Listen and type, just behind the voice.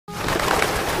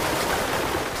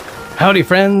Howdy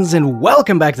friends, and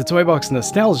welcome back to Toy Box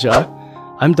Nostalgia.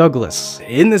 I'm Douglas.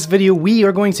 In this video, we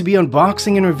are going to be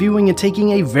unboxing and reviewing and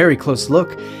taking a very close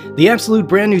look the absolute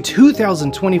brand new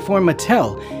 2024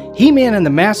 Mattel He-Man and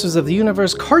the Masters of the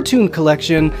Universe Cartoon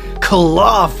Collection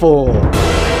Clawful.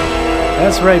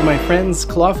 That's right, my friends,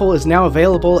 Clawful is now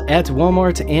available at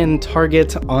Walmart and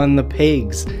Target on the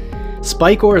pegs.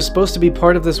 Spikor is supposed to be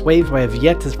part of this wave, but I have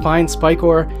yet to find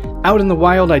Spikor out in the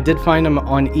wild. I did find him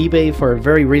on eBay for a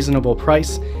very reasonable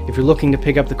price. If you're looking to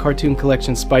pick up the Cartoon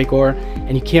Collection Spikor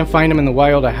and you can't find him in the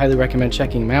wild, I highly recommend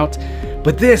checking him out.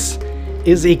 But this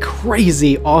is a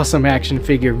crazy awesome action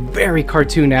figure, very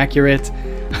cartoon accurate.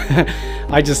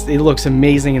 It looks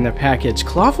amazing in the package.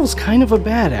 Clawful's kind of a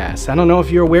badass. I don't know if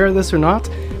you're aware of this or not,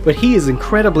 but he is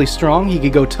incredibly strong. He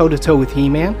could go toe-to-toe with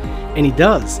He-Man, and he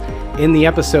does. In the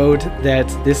episode that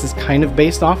this is kind of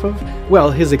based off of, well,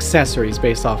 his accessory is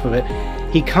based off of it,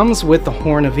 he comes with the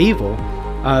Horn of Evil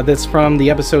that's from the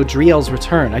episode Driel's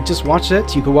Return. I just watched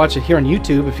it. You could watch it here on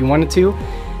YouTube if you wanted to,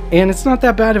 and it's not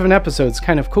that bad of an episode. It's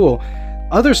kind of cool.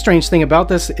 Other strange thing about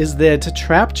this is that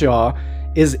Trapjaw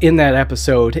is in that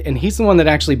episode, and he's the one that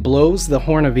actually blows the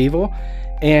Horn of Evil,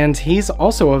 and he's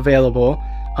also available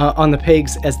on the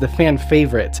pegs as the fan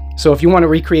favorite. So if you want to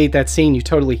recreate that scene, you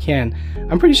totally can.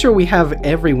 I'm pretty sure we have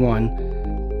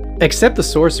everyone except the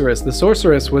Sorceress. The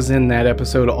Sorceress was in that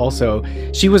episode also.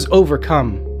 She was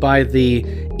overcome by the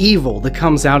evil that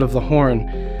comes out of the horn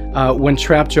when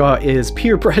Trapjaw is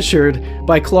peer pressured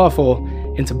by Clawful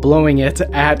into blowing it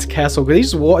at Castle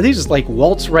Grayskull. They just like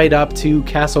waltz right up to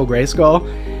Castle Grayskull,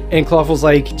 and Clawful's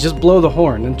like, just blow the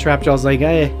horn, and Trapjaw's like,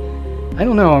 I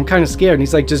don't know, I'm kind of scared. And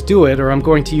he's like, just do it or I'm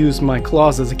going to use my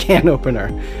claws as a can opener.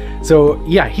 So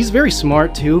yeah, he's very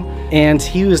smart too, and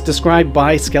he was described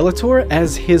by Skeletor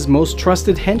as his most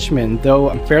trusted henchman, though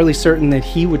I'm fairly certain that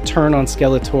he would turn on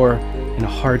Skeletor in a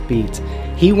heartbeat.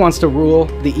 He wants to rule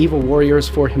the evil warriors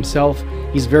for himself.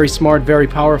 He's very smart, very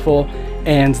powerful,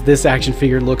 and this action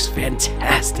figure looks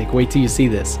fantastic. Wait till you see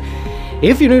this.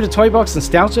 If you're new to Toy Box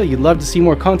Nostalgia, you'd love to see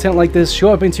more content like this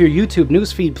show up into your YouTube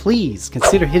newsfeed, please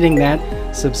consider hitting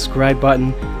that subscribe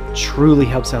button. Truly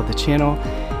helps out the channel.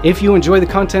 If you enjoy the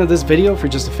content of this video, if you're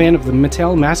just a fan of the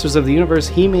Mattel Masters of the Universe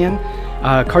He-Man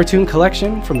cartoon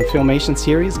collection from the Filmation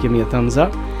series, give me a thumbs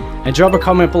up. And drop a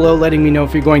comment below letting me know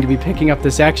if you're going to be picking up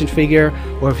this action figure,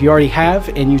 or if you already have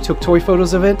and you took toy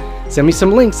photos of it, send me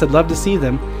some links. I'd love to see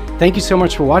them. Thank you so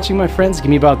much for watching, my friends.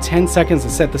 Give me about 10 seconds to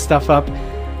set the stuff up.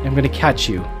 I'm going to catch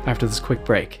you after this quick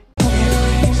break.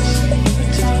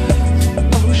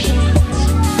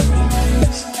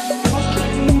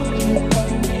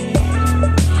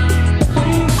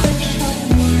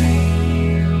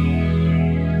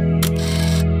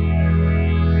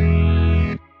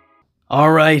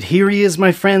 Alright, here he is,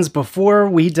 my friends. Before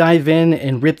we dive in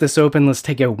and rip this open, let's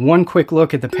take one quick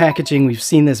look at the packaging. We've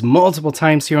seen this multiple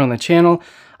times here on the channel.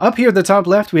 Up here at the top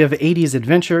left, we have 80s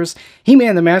Adventures,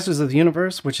 He-Man the Masters of the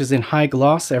Universe, which is in high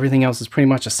gloss. Everything else is pretty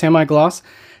much a semi-gloss. It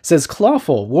says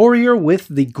Clawful, warrior with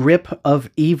the grip of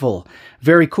evil.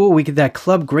 Very cool. We get that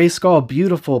Club Grayskull,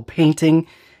 beautiful painting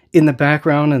in the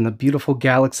background, and the beautiful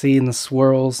galaxy and the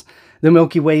swirls, the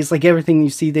Milky Ways, like everything you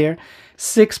see there.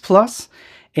 6+.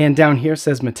 And down here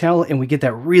says Mattel, and we get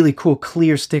that really cool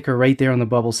clear sticker right there on the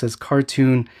bubble. Says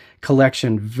Cartoon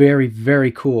Collection. Very,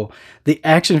 very cool. The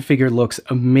action figure looks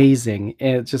amazing.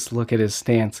 And just look at his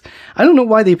stance. I don't know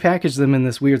why they package them in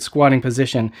this weird squatting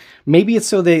position. Maybe it's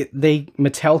so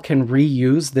Mattel can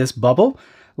reuse this bubble,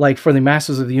 like for the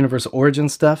Masters of the Universe origin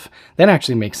stuff. That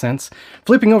actually makes sense.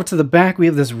 Flipping over to the back, we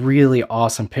have this really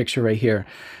awesome picture right here.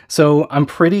 So I'm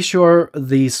pretty sure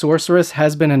the Sorceress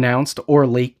has been announced or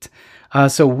leaked.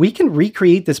 So we can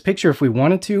recreate this picture if we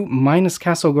wanted to, minus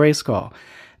Castle Grayskull.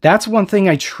 That's one thing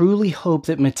I truly hope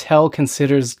that Mattel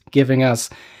considers giving us,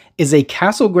 is a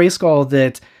Castle Grayskull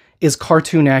that is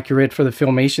cartoon accurate for the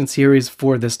Filmation series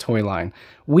for this toy line.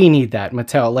 We need that,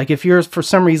 Mattel. Like, if you're for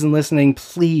some reason listening,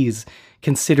 please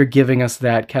consider giving us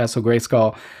that Castle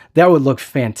Grayskull. That would look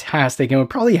fantastic, and it would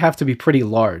probably have to be pretty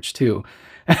large too.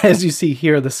 As you see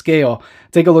here, the scale.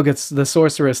 Take a look at the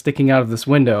Sorceress sticking out of this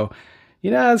window. You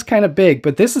know, it's kind of big,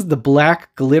 but this is the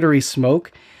black glittery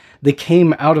smoke that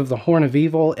came out of the Horn of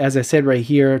Evil. As I said right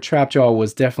here, Trapjaw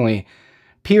was definitely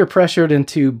peer pressured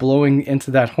into blowing into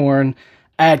that horn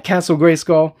at Castle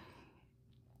Grayskull.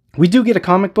 We do get a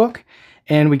comic book,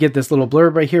 and we get this little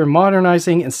blurb right here,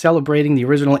 modernizing and celebrating the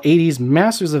original 80s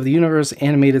Masters of the Universe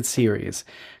animated series.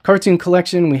 Cartoon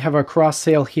Collection, we have our cross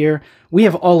sale here. We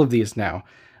have all of these now.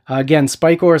 Again,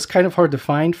 Spikor is kind of hard to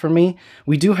find for me.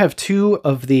 We do have two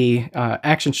of the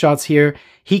action shots here.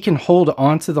 He can hold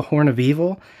on to the Horn of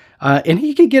Evil, and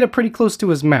he can get it pretty close to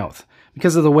his mouth.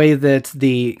 because of the way that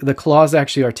the claws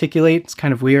actually articulate. It's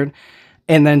kind of weird.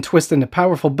 And then twist into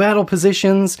powerful battle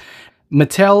positions.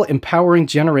 Mattel empowering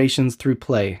generations through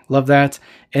play. Love that.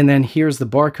 And then here's the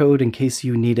barcode in case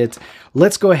you need it.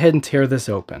 Let's go ahead and tear this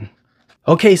open.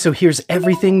 Okay, so here's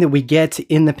everything that we get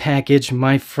in the package,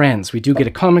 my friends. We do get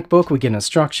a comic book, we get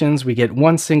instructions, we get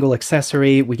one single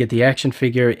accessory, we get the action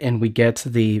figure, and we get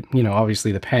the,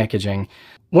 obviously the packaging.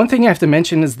 One thing I have to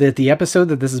mention is that the episode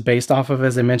that this is based off of,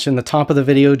 as I mentioned, the top of the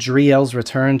video, Driel's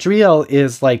Return. Driel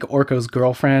is like Orko's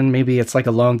girlfriend. Maybe it's like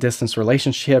a long-distance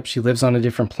relationship. She lives on a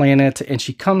different planet, and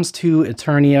she comes to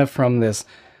Eternia from this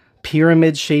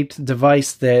pyramid-shaped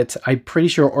device that I'm pretty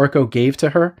sure Orko gave to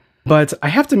her. But I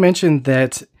have to mention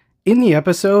that in the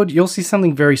episode, you'll see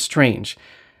something very strange.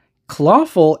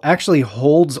 Clawful actually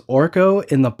holds Orko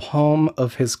in the palm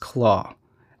of his claw.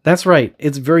 That's right,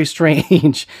 it's very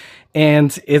strange.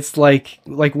 And it's like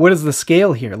what is the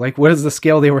scale here? Like, what is the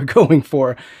scale they were going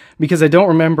for? Because I don't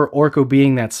remember Orko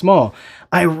being that small.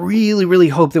 I really, really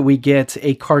hope that we get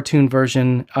a cartoon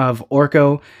version of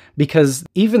Orko, because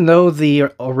even though the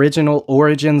original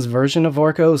Origins version of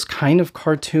Orko is kind of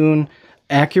cartoon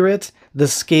accurate, the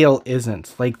scale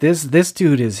isn't. Like this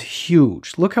dude is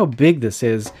huge. Look how big this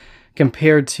is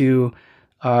compared to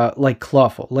like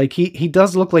Clawful. Like he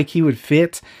does look like he would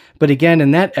fit, but again,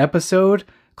 in that episode,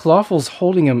 Clawful's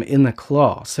holding him in the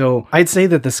claw. So I'd say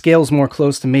that the scale's more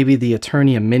close to maybe the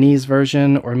Eternia Minis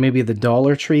version, or maybe the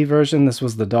Dollar Tree version. This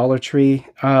was the Dollar Tree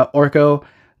Orko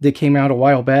that came out a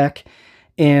while back.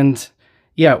 And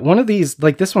yeah, one of these,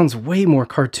 like this one's way more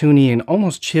cartoony and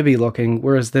almost chibi looking,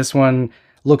 whereas this one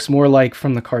looks more like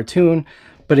from the cartoon.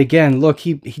 But again, look,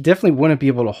 he definitely wouldn't be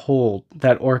able to hold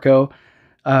that Orko,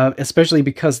 especially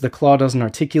because the claw doesn't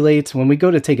articulate. When we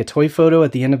go to take a toy photo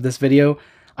at the end of this video,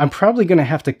 I'm probably going to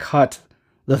have to cut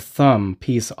the thumb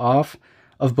piece off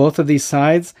of both of these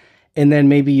sides, and then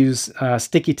maybe use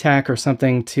sticky tack or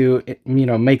something to,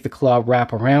 make the claw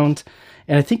wrap around.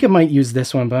 And I think I might use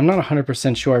this one, but I'm not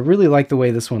 100% sure. I really like the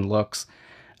way this one looks.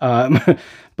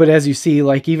 But as you see,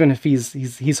 like even if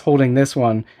he's holding this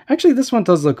one, actually this one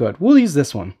does look good. We'll use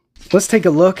this one. Let's take a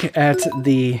look at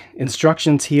the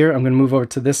instructions here. I'm going to move over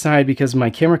to this side because my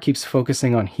camera keeps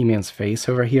focusing on He-Man's face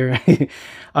over here.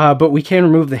 But we can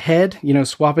remove the head,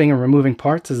 swapping and removing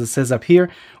parts as it says up here.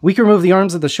 We can remove the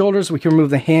arms and the shoulders. We can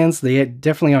remove the hands. They're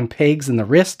definitely on pegs and the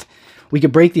wrist. We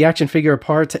can break the action figure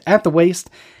apart at the waist.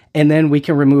 And then we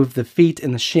can remove the feet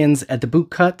and the shins at the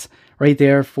boot cut right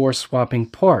there for swapping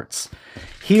parts.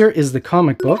 Here is the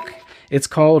comic book. It's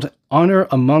called Honor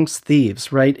Amongst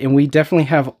Thieves, right? And we definitely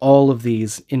have all of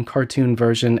these in cartoon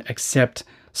version except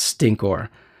Stinkor.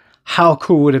 How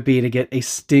cool would it be to get a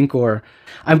Stinkor?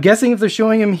 I'm guessing if they're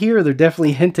showing him here, they're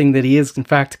definitely hinting that he is in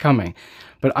fact coming.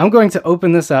 But I'm going to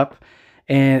open this up,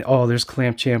 and oh, there's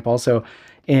Clamp Champ also.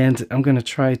 And I'm going to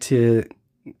try to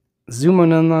zoom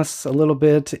in on this a little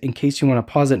bit in case you want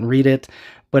to pause it and read it.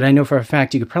 But I know for a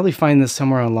fact you could probably find this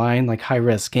somewhere online, like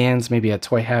high-res scans, maybe at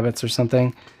Toy Habits or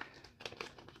something.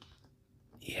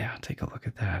 Yeah, take a look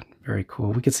at that. Very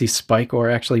cool. We could see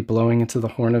Spikor actually blowing into the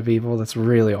Horn of Evil. That's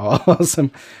really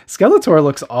awesome. Skeletor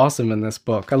looks awesome in this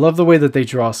book. I love the way that they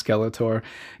draw Skeletor,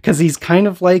 because he's kind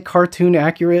of like cartoon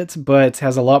accurate, but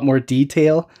has a lot more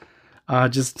detail.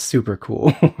 Just super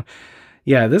cool.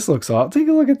 Yeah, this looks awesome. Take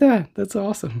a look at that. That's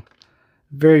awesome.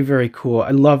 Very, very cool.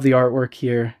 I love the artwork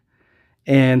here.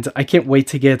 And I can't wait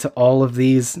to get to all of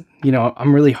these.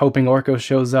 I'm really hoping Orko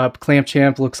shows up. Clamp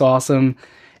Champ looks awesome.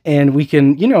 And we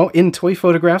can, in toy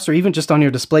photographs or even just on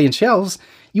your display and shelves,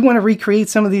 you want to recreate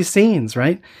some of these scenes,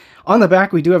 right? On the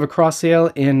back, we do have a cross sale,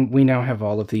 and we now have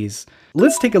all of these.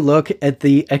 Let's take a look at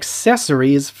the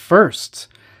accessories first.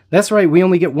 That's right, we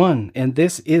only get one. And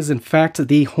this is, in fact,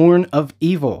 the Horn of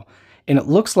Evil. And it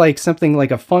looks like something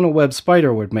like a funnel web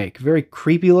spider would make. Very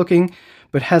creepy looking,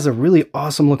 but has a really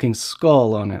awesome looking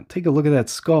skull on it. Take a look at that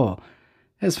skull.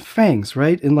 It has fangs,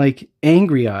 right? And like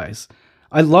angry eyes.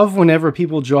 I love whenever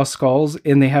people draw skulls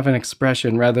and they have an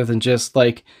expression rather than just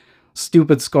like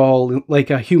stupid skull, like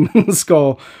a human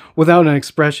skull without an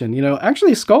expression.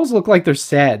 Actually skulls look like they're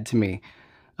sad to me,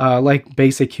 like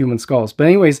basic human skulls. But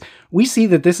anyways, we see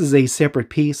that this is a separate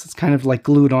piece. It's kind of like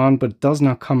glued on, but it does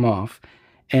not come off.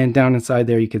 And down inside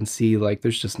there, you can see like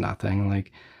there's just nothing.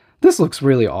 Like, this looks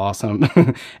really awesome.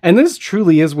 And this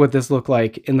truly is what this looked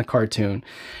like in the cartoon.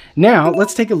 Now,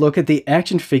 let's take a look at the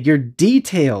action figure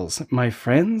details, my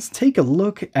friends. Take a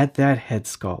look at that head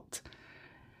sculpt.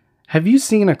 Have you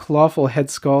seen a Clawful head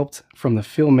sculpt from the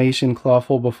Filmation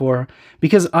Clawful before?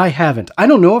 Because I haven't. I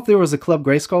don't know if there was a Club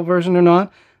Grayskull version or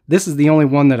not. This is the only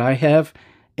one that I have,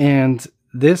 and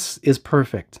this is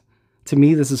perfect. To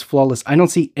me, this is flawless. I don't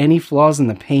see any flaws in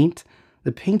the paint.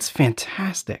 The paint's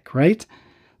fantastic, right?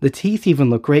 The teeth even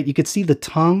look great. You could see the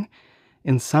tongue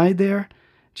inside there.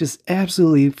 Just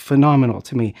absolutely phenomenal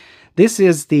to me. This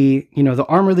is the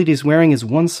armor that he's wearing is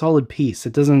one solid piece.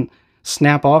 It doesn't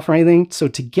snap off or anything. So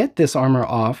to get this armor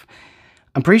off,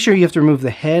 I'm pretty sure you have to remove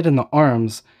the head and the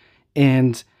arms,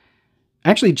 and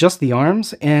actually just the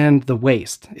arms and the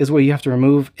waist is what you have to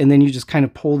remove. And then you just kind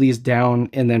of pull these down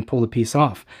and then pull the piece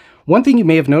off. One thing you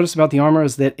may have noticed about the armor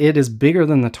is that it is bigger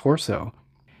than the torso.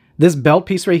 This belt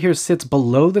piece right here sits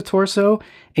below the torso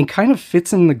and kind of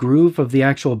fits in the groove of the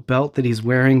actual belt that he's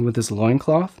wearing with his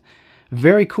loincloth.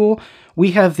 Very cool.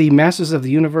 We have the Masters of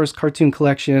the Universe Cartoon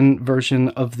Collection version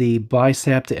of the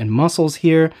bicep and muscles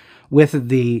here with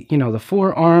the, the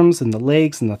forearms and the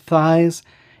legs and the thighs.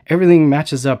 Everything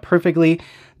matches up perfectly.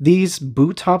 These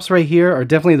boot tops right here are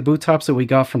definitely the boot tops that we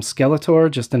got from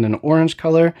Skeletor, just in an orange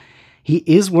color. He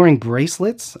is wearing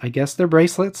bracelets. I guess they're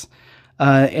bracelets.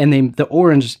 And the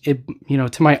orange,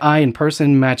 to my eye in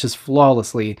person, matches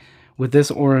flawlessly with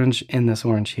this orange and this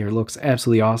orange here. Looks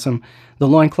absolutely awesome. The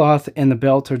loincloth and the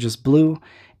belt are just blue,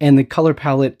 and the color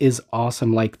palette is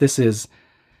awesome. Like this is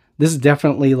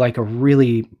definitely like a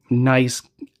really nice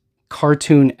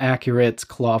cartoon accurate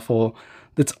clawful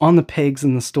that's on the pegs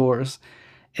in the stores.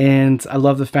 And I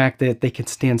love the fact that they can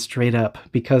stand straight up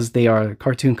because they are a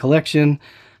cartoon collection.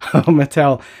 Oh,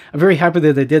 Mattel. I'm very happy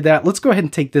that they did that. Let's go ahead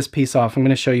and take this piece off. I'm going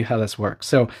to show you how this works.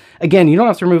 So again, you don't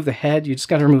have to remove the head. You just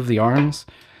got to remove the arms.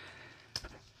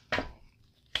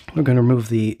 We're going to remove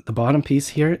the bottom piece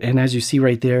here. And as you see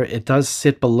right there, it does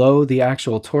sit below the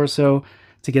actual torso.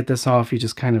 To get this off, you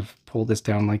just kind of pull this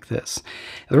down like this.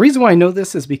 The reason why I know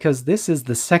this is because this is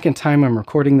the second time I'm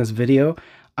recording this video.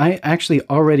 I actually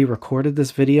already recorded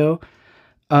this video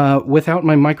without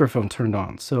my microphone turned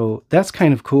on. So that's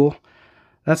kind of cool.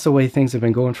 That's the way things have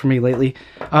been going for me lately.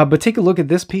 But take a look at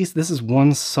this piece. This is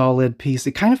one solid piece.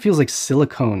 It kind of feels like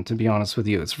silicone, to be honest with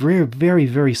you. It's very, very,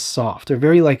 very soft. Or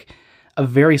very like a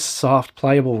very soft,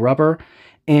 pliable rubber.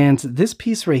 And this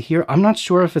piece right here, I'm not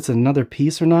sure if it's another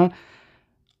piece or not.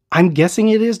 I'm guessing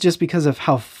it is just because of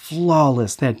how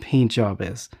flawless that paint job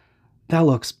is. That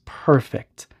looks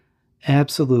perfect.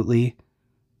 Absolutely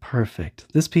perfect.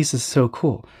 This piece is so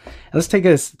cool. Let's take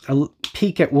a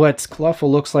peek at what Clawful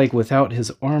looks like without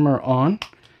his armor on.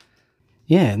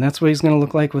 Yeah, and that's what he's going to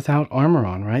look like without armor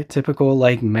on, right? Typical,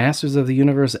 like, Masters of the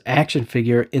Universe action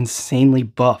figure, insanely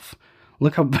buff.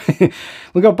 Look how,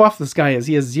 look how buff this guy is.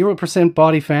 He has 0%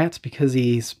 body fat because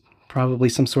he's probably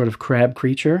some sort of crab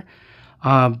creature.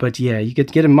 But yeah, you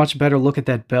could get a much better look at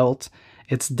that belt.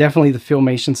 It's definitely the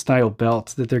Filmation style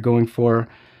belt that they're going for.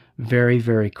 Very,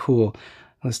 very cool.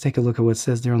 Let's take a look at what it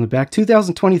says there on the back.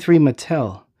 2023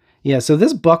 Mattel. Yeah, so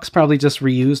this buck's probably just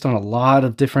reused on a lot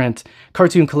of different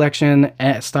cartoon collection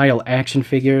style action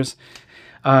figures.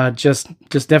 Just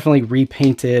definitely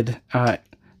repainted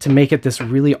to make it this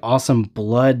really awesome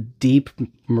blood deep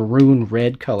maroon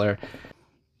red color.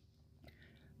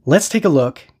 Let's take a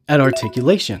look at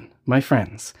articulation, my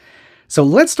friends. So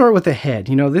let's start with the head.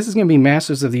 This is going to be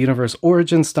Masters of the Universe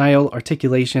origin style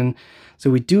articulation. So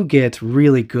we do get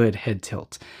really good head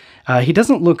tilt. He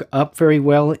doesn't look up very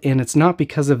well, and it's not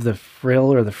because of the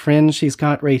frill or the fringe he's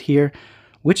got right here,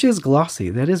 which is glossy.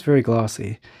 That is very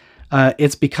glossy.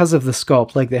 It's because of the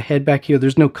sculpt, like the head back here.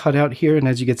 There's no cutout here, and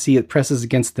as you can see, it presses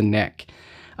against the neck.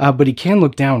 But he can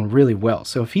look down really well.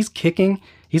 So if he's kicking,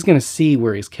 he's going to see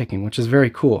where he's kicking, which is very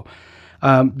cool.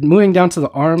 Moving down to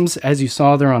the arms, as you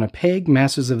saw, they're on a peg,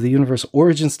 Masters of the Universe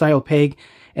origin style peg,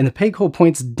 and the peg hole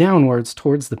points downwards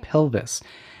towards the pelvis.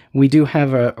 We do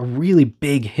have a really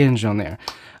big hinge on there.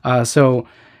 So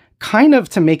kind of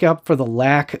to make up for the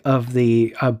lack of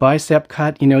the bicep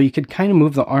cut, you could kind of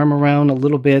move the arm around a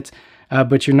little bit,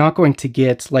 but you're not going to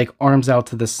get like arms out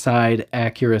to the side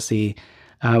accuracy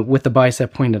with the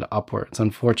bicep pointed upwards,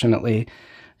 unfortunately.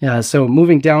 So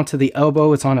moving down to the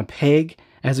elbow, it's on a peg,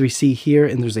 as we see here,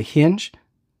 and there's a hinge.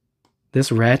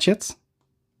 This ratchets.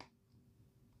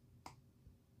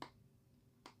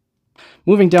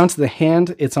 Moving down to the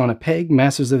hand, it's on a peg,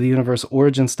 Masters of the Universe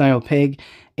origin style peg,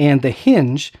 and the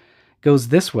hinge goes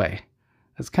this way.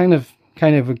 It's kind of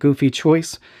a goofy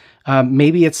choice.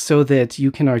 Maybe it's so that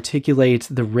you can articulate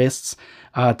the wrists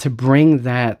to bring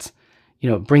that,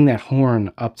 bring that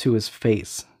horn up to his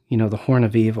face. The horn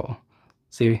of evil.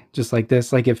 See, just like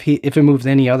this. Like if it moves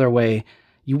any other way,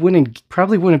 you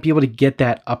probably wouldn't be able to get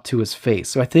that up to his face.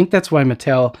 So I think that's why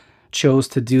Mattel chose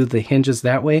to do the hinges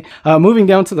that way. Moving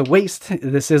down to the waist,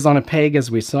 this is on a peg,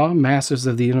 as we saw. Masters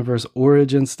of the Universe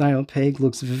origin style peg.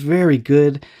 Looks very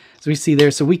good, as we see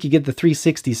there. So we could get the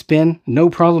 360 spin, no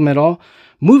problem at all.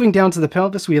 Moving down to the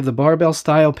pelvis, we have the barbell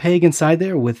style peg inside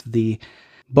there with the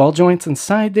ball joints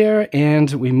inside there,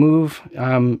 and we move,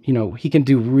 you know, he can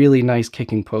do really nice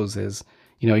kicking poses.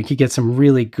 You know, you could get some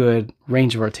really good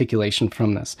range of articulation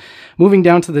from this. Moving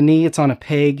down to the knee, it's on a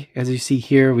peg. As you see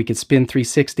here, we could spin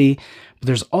 360, but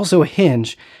there's also a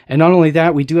hinge. And not only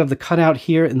that, we do have the cutout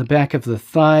here in the back of the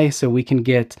thigh, so we can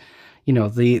get, you know,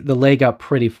 the leg up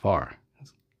pretty far.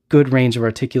 Good range of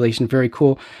articulation, very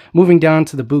cool. Moving down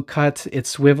to the boot cut, it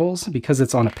swivels because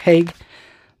it's on a peg.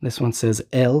 This one says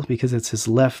L because it's his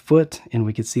left foot, and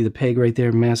we can see the peg right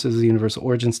there, Masters of the Universe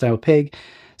Origin style peg,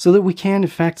 so that we can, in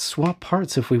fact, swap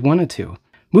parts if we wanted to.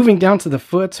 Moving down to the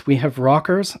foot, we have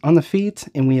rockers on the feet,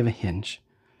 and we have a hinge.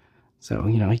 So,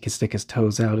 you know, he can stick his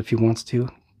toes out if he wants to.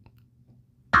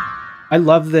 I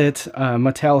love that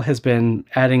Mattel has been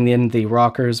adding in the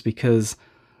rockers because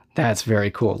that's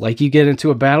very cool. Like, you get into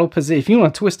a battle position, if you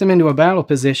want to twist him into a battle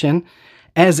position,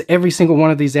 as every single one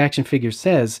of these action figures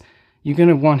says, you're going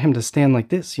to want him to stand like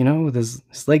this, you know, with his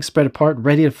legs spread apart,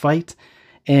 ready to fight.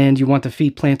 And you want the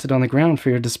feet planted on the ground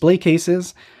for your display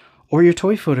cases or your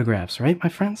toy photographs, right, my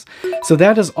friends? So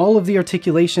that is all of the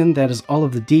articulation. That is all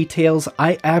of the details.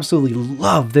 I absolutely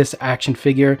love this action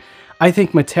figure. I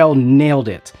think Mattel nailed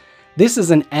it. This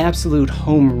is an absolute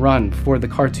home run for the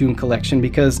cartoon collection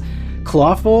because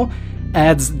Clawful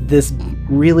adds this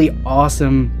really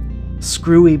awesome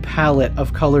screwy palette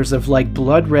of colors of like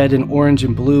blood red and orange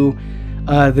and blue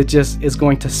that just is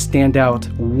going to stand out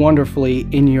wonderfully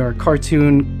in your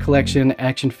cartoon collection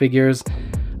action figures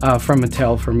from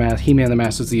Mattel for He-Man the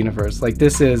Masters of the Universe. Like,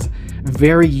 this is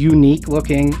very unique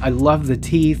looking. I love the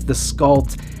teeth, the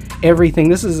sculpt, everything.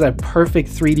 This is a perfect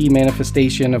 3D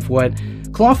manifestation of what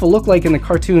Clawful looked like in the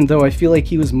cartoon, though I feel like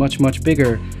he was much, much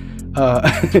bigger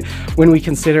when we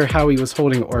consider how he was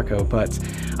holding Orko. But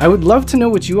I would love to know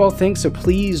what you all think, so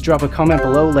please drop a comment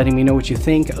below letting me know what you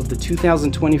think of the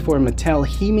 2024 Mattel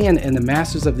He-Man and the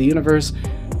Masters of the Universe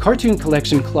Cartoon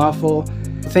Collection Clawful.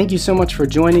 Thank you so much for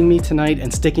joining me tonight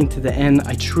and sticking to the end.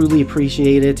 I truly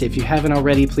appreciate it. If you haven't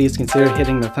already, please consider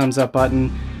hitting the thumbs up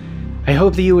button. I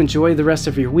hope that you enjoy the rest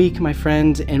of your week, my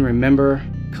friend, and remember,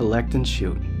 collect and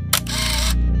shoot.